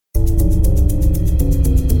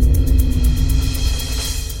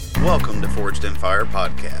Forged in Fire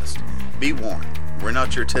podcast. Be warned, we're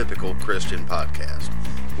not your typical Christian podcast.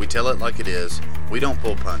 We tell it like it is, we don't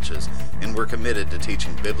pull punches, and we're committed to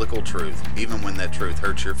teaching biblical truth, even when that truth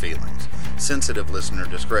hurts your feelings. Sensitive listener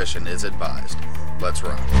discretion is advised. Let's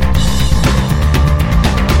rock.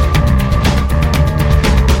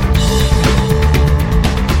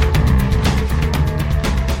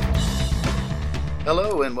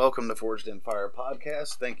 Hello and welcome to Forged in Fire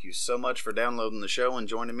podcast. Thank you so much for downloading the show and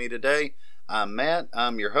joining me today. I'm Matt,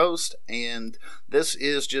 I'm your host, and this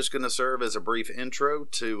is just going to serve as a brief intro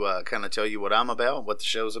to kind of tell you what I'm about, what the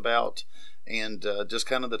show's about, and just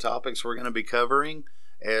kind of the topics we're going to be covering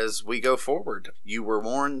as we go forward. You were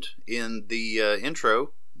warned in the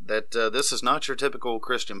intro that this is not your typical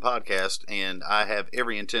Christian podcast, and I have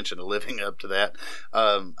every intention of living up to that.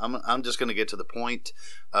 I'm just going to get to the point.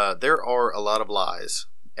 There are a lot of lies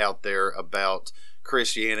out there about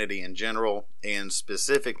Christianity in general, and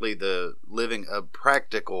specifically the living a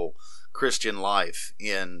practical Christian life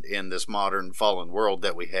in this modern fallen world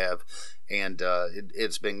that we have. And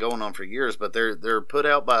it's been going on for years, but they're put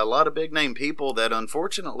out by a lot of big name people that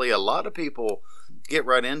unfortunately a lot of people get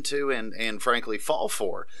right into and frankly fall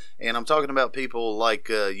for. And I'm talking about people like,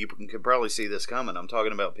 you can probably see this coming, I'm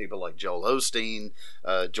talking about people like Joel Osteen,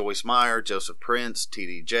 Joyce Meyer, Joseph Prince,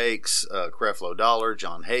 T.D. Jakes, Creflo Dollar,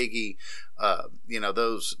 John Hagee.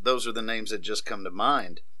 Those are the names that just come to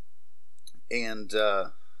mind. And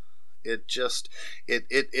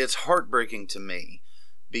it's heartbreaking to me,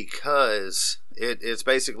 because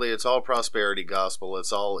it's all prosperity gospel.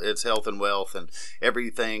 It's health and wealth and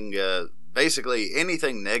everything, basically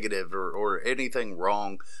anything negative or anything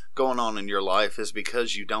wrong going on in your life is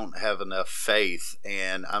because you don't have enough faith.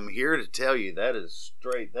 And I'm here to tell you that's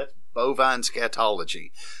bovine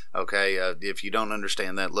scatology. Okay, if you don't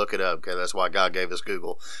understand that, look it up. Okay, that's why God gave us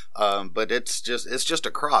Google. But it's just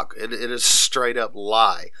a crock. It is straight up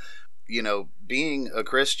lie. You know, being a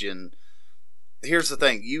Christian, here's the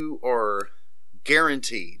thing: you are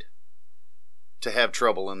guaranteed to have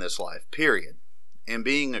trouble in this life, period. And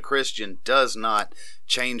being a Christian does not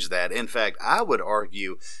change that. In fact, I would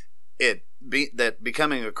argue that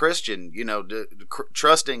becoming a Christian,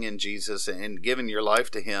 trusting in Jesus and giving your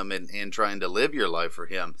life to Him and trying to live your life for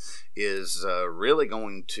Him is really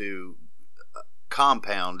going to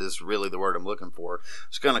compound, is really the word I'm looking for.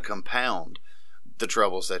 It's going to compound the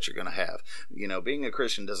troubles that you're going to have. Being a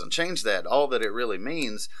Christian doesn't change that. All that it really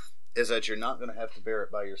means is that you're not going to have to bear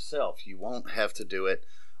it by yourself. You won't have to do it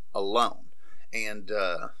alone. And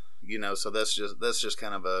so that's just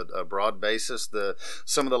kind of a broad basis.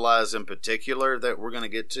 Some of the lies in particular that we're going to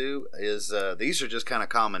get to is these are just kind of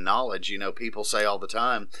common knowledge. People say all the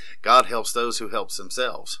time, God helps those who help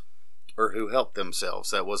themselves. Or who help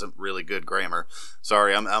themselves. That wasn't really good grammar.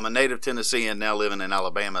 Sorry, I'm a native Tennessean now living in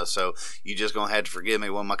Alabama, so you just gonna have to forgive me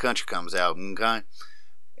when my country comes out, okay?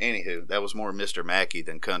 Anywho, that was more Mr. Mackey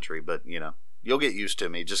than country, but you'll get used to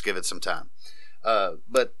me. Just give it some time.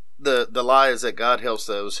 But the lie is that God helps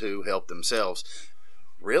those who help themselves.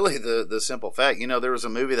 Really, the simple fact, there was a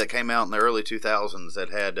movie that came out in the early 2000s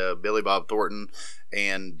that had Billy Bob Thornton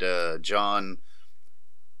and John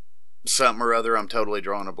something or other, I'm totally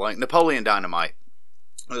drawing a blank. Napoleon Dynamite.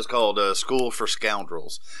 It was called School for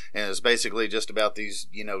Scoundrels, and it's basically just about these,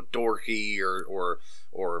 dorky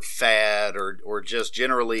or fat or just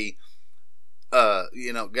generally,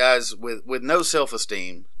 guys with no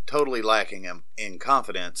self-esteem, totally lacking in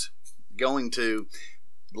confidence, going to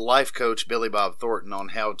life coach Billy Bob Thornton on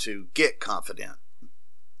how to get confident.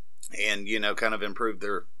 And kind of improve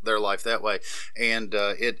their life that way. And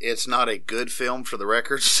it's not a good film, for the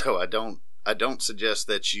record, so I don't suggest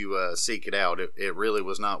that you seek it out. It really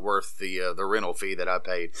was not worth the rental fee that I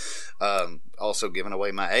paid. Also, giving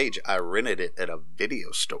away my age, I rented it at a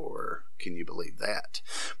video store. Can you believe that?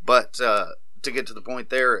 But to get to the point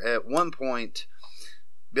there, at one point,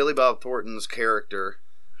 Billy Bob Thornton's character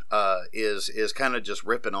is kind of just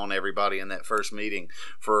ripping on everybody in that first meeting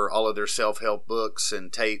for all of their self-help books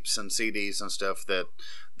and tapes and CDs and stuff that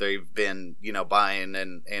they've been, buying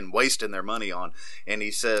and wasting their money on. And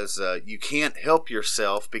he says, you can't help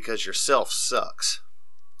yourself because yourself sucks.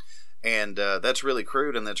 And that's really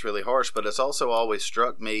crude and that's really harsh, but it's also always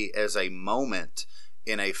struck me as a moment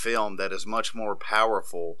in a film that is much more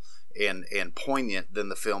powerful and poignant than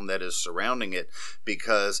the film that is surrounding it,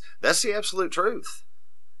 because that's the absolute truth.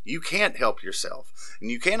 You can't help yourself, and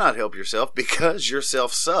you cannot help yourself because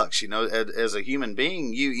yourself sucks. As a human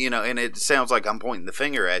being, and it sounds like I'm pointing the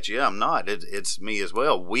finger at you. I'm not. It's me as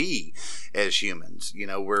well. We, as humans,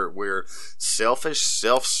 we're selfish,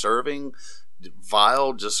 self-serving,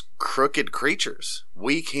 vile, just crooked creatures.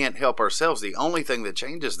 We can't help ourselves. The only thing that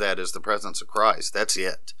changes that is the presence of Christ. That's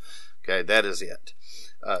it. Okay, that is it.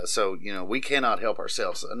 So, we cannot help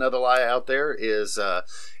ourselves. Another lie out there is,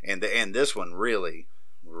 and this one really,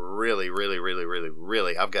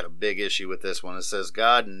 I've got a big issue with this one. It says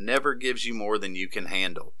God never gives you more than you can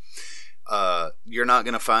handle. You're not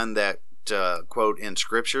going to find that quote in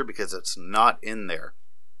Scripture because it's not in there.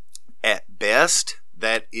 At best,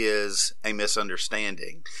 that is a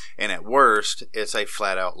misunderstanding, and at worst, it's a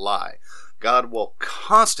flat-out lie. God will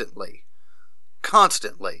constantly,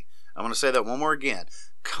 I'm going to say that one more again,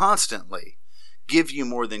 constantly give you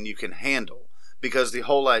more than you can handle, because the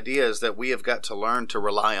whole idea is that we have got to learn to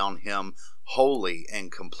rely on Him wholly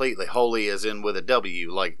and completely. Wholly as in with a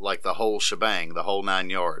W, like the whole shebang, the whole 9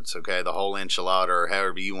 yards, okay, the whole enchilada, or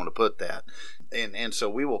however you want to put that. And so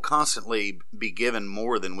we will constantly be given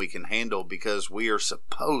more than we can handle, because we are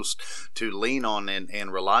supposed to lean on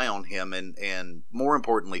and rely on Him, and more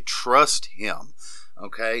importantly, trust Him.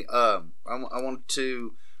 Okay, I want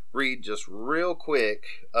to read just real quick.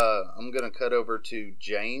 I'm going to cut over to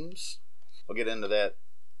James. I'll get into that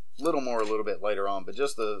a little bit later on, but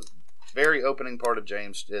just the very opening part of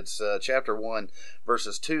James, it's chapter 1,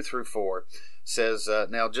 verses 2 through 4. Says,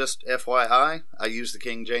 now just FYI, I use the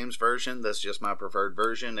King James Version. That's just my preferred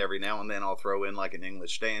version. Every now and then I'll throw in like an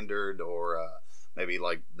English Standard, or maybe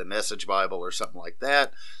like the Message Bible or something like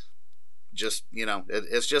that. Just,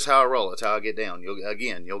 it's just how I roll. It's how I get down.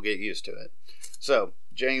 You'll get used to it. So,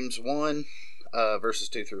 James 1, verses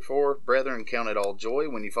 2 through 4. Brethren, count it all joy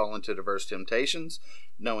when you fall into diverse temptations,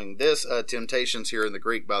 knowing this, temptations here in the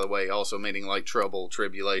Greek, by the way, also meaning like trouble,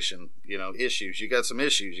 tribulation, issues. You got some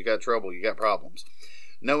issues, you got trouble, you got problems.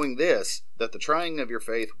 Knowing this, that the trying of your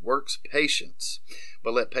faith works patience.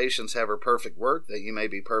 But let patience have her perfect work, that you may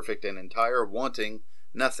be perfect and entire, wanting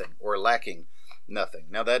nothing, or lacking nothing.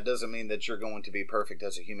 Now, that doesn't mean that you're going to be perfect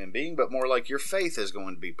as a human being, but more like your faith is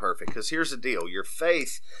going to be perfect. Because here's the deal. Your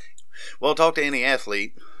faith, well, talk to any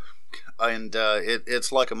athlete, and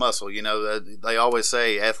it's like a muscle.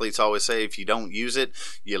 Athletes always say, if you don't use it,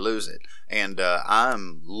 you lose it. And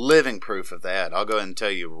I'm living proof of that. I'll go ahead and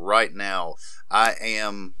tell you right now, I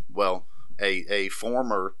am, a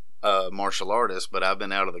former martial artist, but I've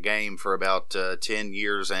been out of the game for about 10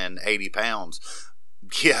 years and 80 pounds.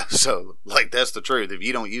 Yeah, so that's the truth. If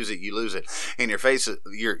you don't use it, you lose it. And your face.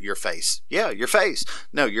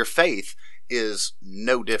 No, your faith is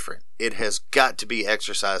no different. It has got to be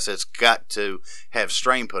exercised. It's got to have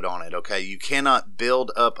strain put on it. Okay, you cannot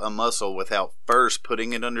build up a muscle without first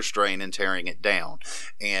putting it under strain and tearing it down.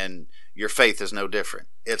 And your faith is no different.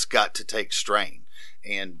 It's got to take strain,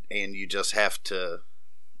 and you just have to.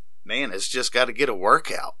 Man, it's just got to get a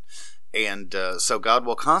workout. And so God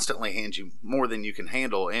will constantly hand you more than you can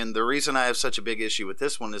handle. And the reason I have such a big issue with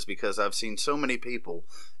this one is because I've seen so many people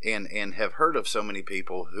and have heard of so many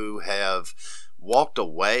people who have walked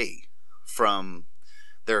away from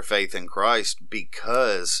their faith in Christ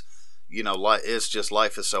because, it's just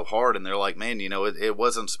life is so hard. And they're like, man, it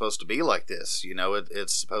wasn't supposed to be like this.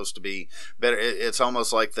 It's supposed to be better. It's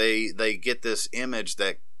almost like they get this image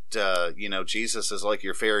that, Jesus is like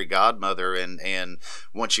your fairy godmother, and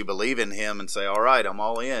once you believe in Him and say, all right, I'm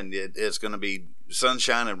all in, it's going to be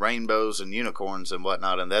sunshine and rainbows and unicorns and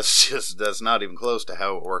whatnot, and that's not even close to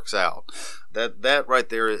how it works out. That right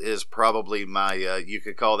there is probably my, you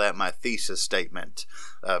could call that my thesis statement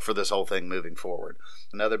for this whole thing moving forward.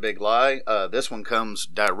 Another big lie, this one comes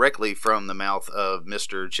directly from the mouth of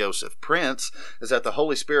Mr. Joseph Prince, is that the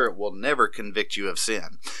Holy Spirit will never convict you of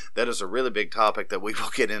sin. That is a really big topic that we will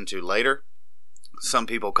get into later. Some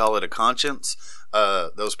people call it a conscience.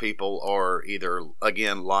 Those people are either,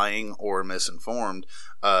 again, lying or misinformed.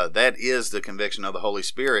 That is the conviction of the Holy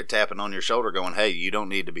Spirit tapping on your shoulder going, hey, you don't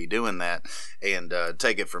need to be doing that. And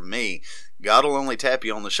take it from me, God will only tap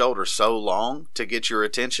you on the shoulder so long to get your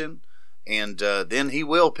attention, and then He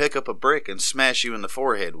will pick up a brick and smash you in the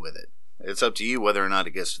forehead with it. It's up to you whether or not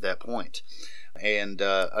it gets to that point. And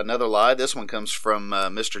another lie, this one comes from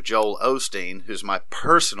Mr. Joel Osteen, who's my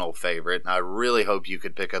personal favorite, and I really hope you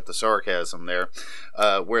could pick up the sarcasm there,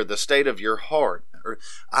 where the state of your heart, or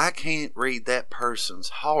I can't read that person's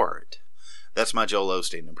heart. That's my Joel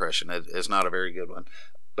Osteen impression. It's not a very good one,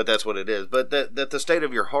 but that's what it is. But that the state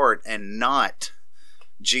of your heart and not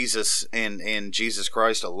Jesus and Jesus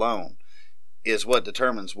Christ alone is what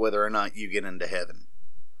determines whether or not you get into heaven.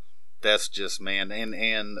 That's just, man.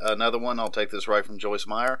 And another one, I'll take this right from Joyce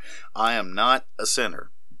Meyer. I am not a sinner.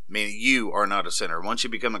 Meaning you are not a sinner. Once you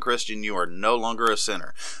become a Christian, you are no longer a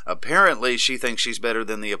sinner. Apparently, she thinks she's better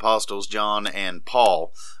than the apostles John and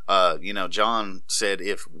Paul. John said,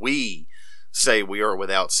 if we say we are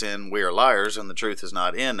without sin, we are liars, and the truth is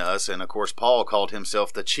not in us. And of course, Paul called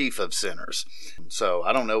himself the chief of sinners. So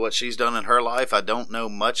I don't know what she's done in her life. I don't know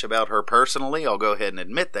much about her personally. I'll go ahead and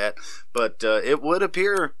admit that. But it would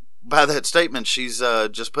appear by that statement she's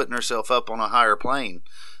just putting herself up on a higher plane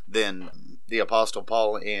than the Apostle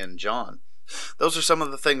Paul and John. Those are some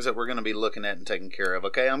of the things that we're going to be looking at and taking care of.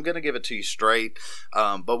 Okay, I'm going to give it to you straight.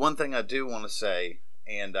 But one thing I do want to say,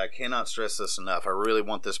 and I cannot stress this enough, I really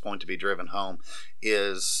want this point to be driven home,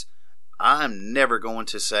 is I'm never going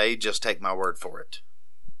to say, just take my word for it.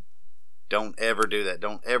 Don't ever do that.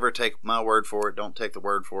 Don't ever take my word for it. Don't take the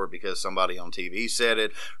word for it because somebody on TV said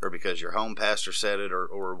it, or because your home pastor said it,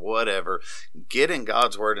 or whatever. Get in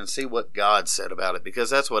God's word and see what God said about it, because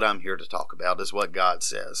that's what I'm here to talk about, is what God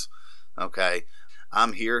says. Okay?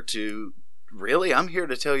 I'm here to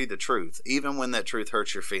tell you the truth, even when that truth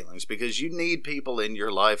hurts your feelings, because you need people in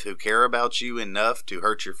your life who care about you enough to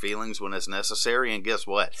hurt your feelings when it's necessary. And guess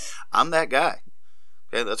what? I'm that guy.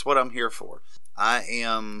 Okay, that's what I'm here for.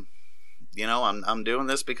 I'm doing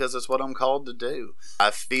this because it's what I'm called to do.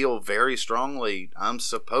 I feel very strongly I'm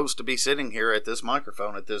supposed to be sitting here at this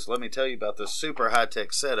microphone, let me tell you about this super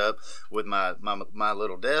high-tech setup with my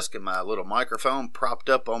little desk and my little microphone propped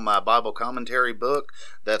up on my Bible commentary book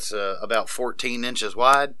that's about 14 inches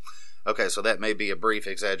wide. Okay, so that may be a brief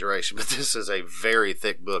exaggeration, but this is a very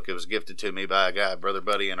thick book. It was gifted to me by a guy, Brother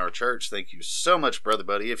Buddy, in our church. Thank you so much, Brother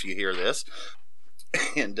Buddy, if you hear this.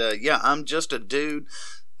 And I'm just a dude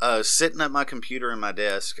sitting at my computer in my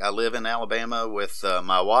desk. I live in Alabama with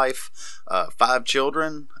my wife, 5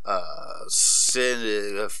 children, 4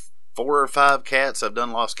 or 5 cats. I've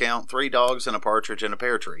done lost count. 3 dogs and a partridge in a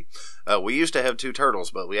pear tree. We used to have 2 turtles,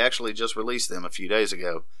 but we actually just released them a few days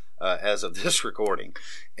ago as of this recording.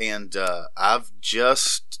 And I've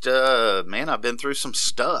just, I've been through some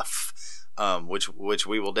stuff, which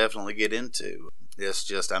we will definitely get into. It's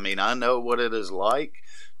just, I know what it is like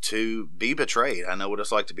to be betrayed. I know what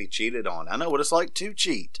it's like to be cheated on. I know what it's like to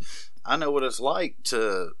cheat. I know what it's like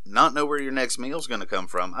to not know where your next meal is going to come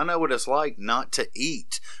from. I know what it's like not to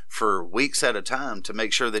eat for weeks at a time to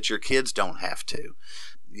make sure that your kids don't have to.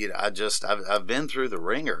 I've been through the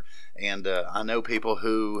ringer, and I know people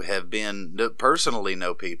who personally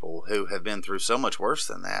know people who have been through so much worse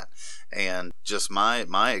than that. And just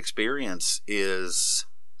my experience is,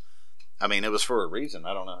 it was for a reason.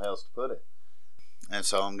 I don't know how else to put it. And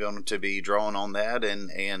so I'm going to be drawing on that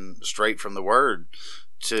and straight from the Word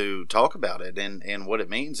to talk about it and what it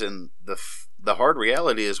means. And the hard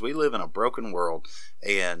reality is we live in a broken world.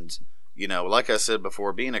 And, like I said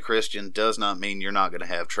before, being a Christian does not mean you're not going to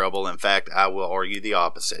have trouble. In fact, I will argue the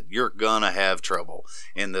opposite. You're going to have trouble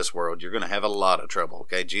in this world. You're going to have a lot of trouble.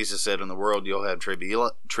 Okay, Jesus said in the world you'll have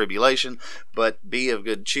tribulation, but be of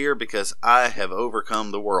good cheer because I have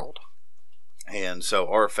overcome the world. And so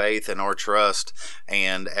our faith and our trust,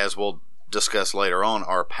 and as we'll discuss later on,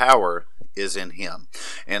 our power is in Him.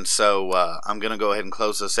 And so I'm going to go ahead and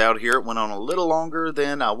close this out here. It went on a little longer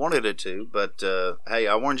than I wanted it to, but hey,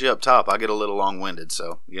 I warned you up top, I get a little long-winded,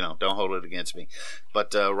 so, don't hold it against me.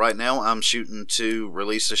 But right now I'm shooting to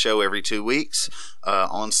release the show every 2 weeks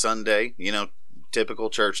on Sunday, typical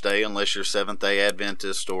church day, unless you're Seventh-day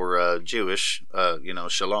Adventist or Jewish,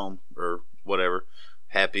 Shalom or whatever.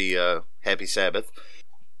 Happy Sabbath.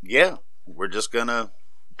 Yeah, we're just going to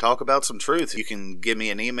talk about some truth. You can give me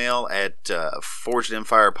an email at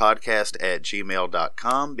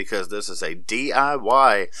forgedinfirepodcast@gmail.com because this is a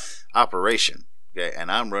DIY operation. Okay,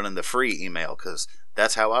 and I'm running the free email because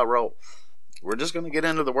that's how I roll. We're just going to get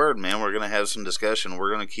into the Word, man. We're going to have some discussion.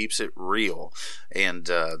 We're going to keep it real. And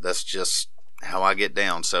that's just how I get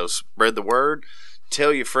down. So spread the word.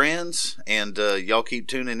 Tell your friends. And y'all keep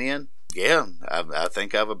tuning in. Yeah, I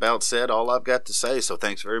think I've about said all I've got to say, so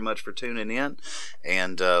thanks very much for tuning in,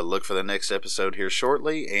 and look for the next episode here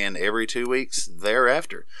shortly, and every 2 weeks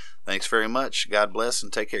thereafter. Thanks very much. God bless,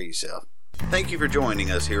 and take care of yourself. Thank you for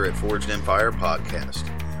joining us here at Forged in Fire Podcast.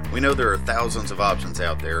 We know there are thousands of options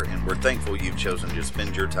out there, and we're thankful you've chosen to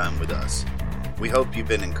spend your time with us. We hope you've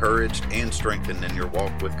been encouraged and strengthened in your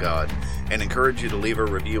walk with God, and encourage you to leave a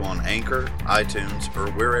review on Anchor, iTunes,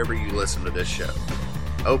 or wherever you listen to this show.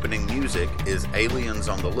 Opening music is Aliens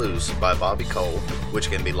on the Loose by Bobby Cole,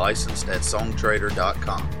 which can be licensed at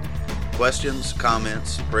songtrader.com. Questions,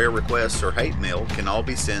 comments, prayer requests, or hate mail can all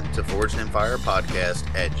be sent to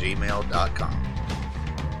forgedinfirepodcast@gmail.com.